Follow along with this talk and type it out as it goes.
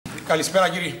Καλησπέρα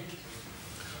κύριοι.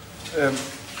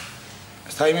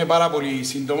 Θα είμαι πάρα πολύ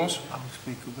σύντομος.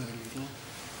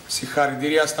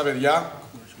 Συγχαρητήρια στα παιδιά.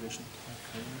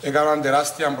 Έκαναν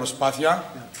τεράστια προσπάθεια.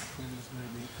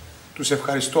 Τους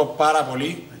ευχαριστώ πάρα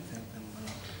πολύ.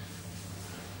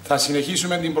 Θα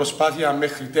συνεχίσουμε την προσπάθεια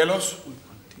μέχρι τέλος.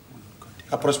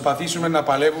 Θα προσπαθήσουμε να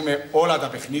παλεύουμε όλα τα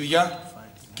παιχνίδια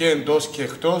και εντός και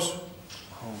εκτός.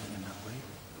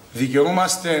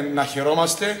 Δικαιούμαστε να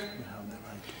χαιρόμαστε.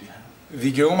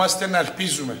 Δικαιούμαστε να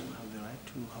ελπίζουμε.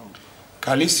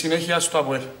 Καλή συνέχεια στο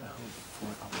ΑΠΟΕΛ.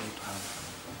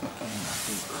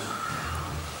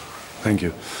 Thank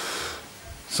you.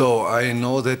 So I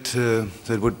know that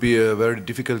that would be a very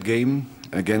difficult game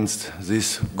against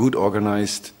this good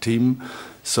organized team.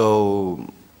 So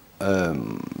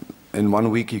in 1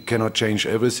 week you cannot change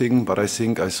everything, but I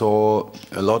think I saw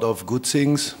a lot of good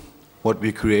things. What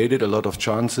we created, a lot of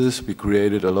chances. We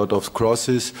created a lot of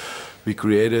crosses. We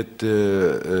created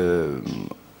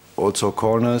also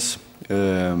corners.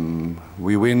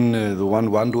 We win the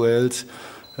 1-1 duels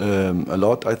a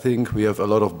lot, I think. We have a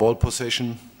lot of ball possession.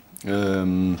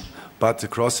 But the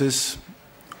crosses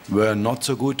were not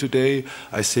so good today.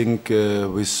 I think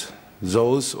with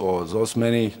those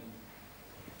many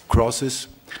crosses,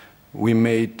 we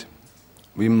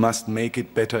must make it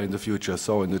better in the future.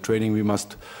 So in the training we must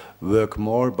work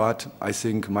more, but I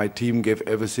think my team gave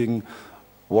everything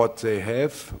what they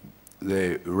have. They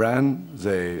ran,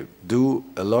 they do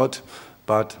a lot,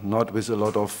 but not with a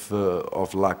lot of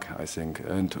luck, I think.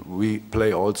 And we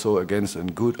play also against a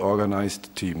good organized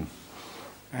team.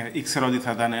 Ήξερα ότι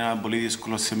θα ήταν ένα πολύ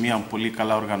δύσκολο σε μια πολύ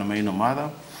καλά οργανωμένη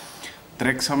ομάδα.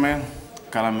 Τρέξαμε,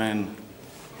 κάναμε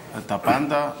τα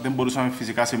πάντα. Δεν μπορούσαμε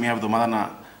φυσικά σε μια εβδομάδα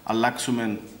να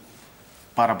αλλάξουμε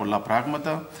πάρα πολλά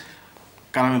πράγματα.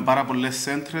 Κάναμε πάρα πολλές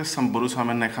σέντρες. Αν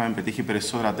μπορούσαμε να είχαμε πετύχει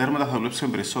περισσότερα τέρματα, θα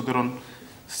δουλέψουμε περισσότερο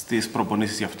στις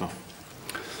προπονήσεις γι' αυτό.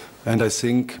 And I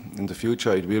think in the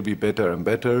future it will be better and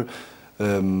better.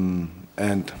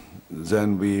 And then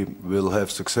we will have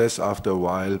success after a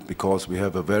while because we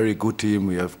have a very good team.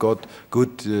 We have got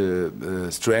good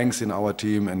strengths in our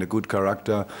team and a good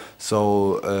character. So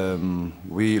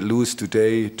we lose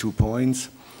today 2 points.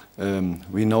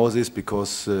 We know this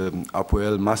because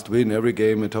APOEL must win every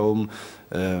game at home.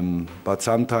 But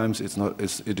sometimes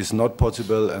it is not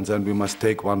possible, and then we must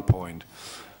take 1 point.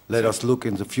 Let us look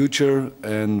in the future,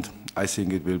 and I think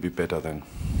it will be better then.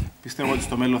 Πιστεύω ότι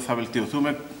στο μέλλον θα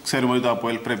βελτιωθούμε. Ξέρουμε ότι το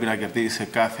ΑΠΟΕΛ πρέπει να κερδίσει σε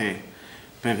κάθε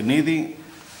παιχνίδι.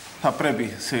 Θα πρέπει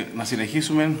να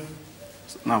συνεχίσουμε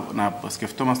να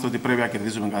σκεφτόμαστε ότι πρέπει να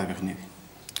κερδίζουμε κάθε παιχνίδι.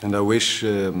 And I wish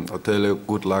Otello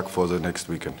good luck for the next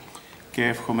weekend. Και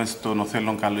εύχομαι στον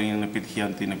Οθέλο καλή επιτυχία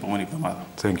την επόμενη εβδομάδα.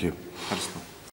 Thank you. Ευχαριστώ.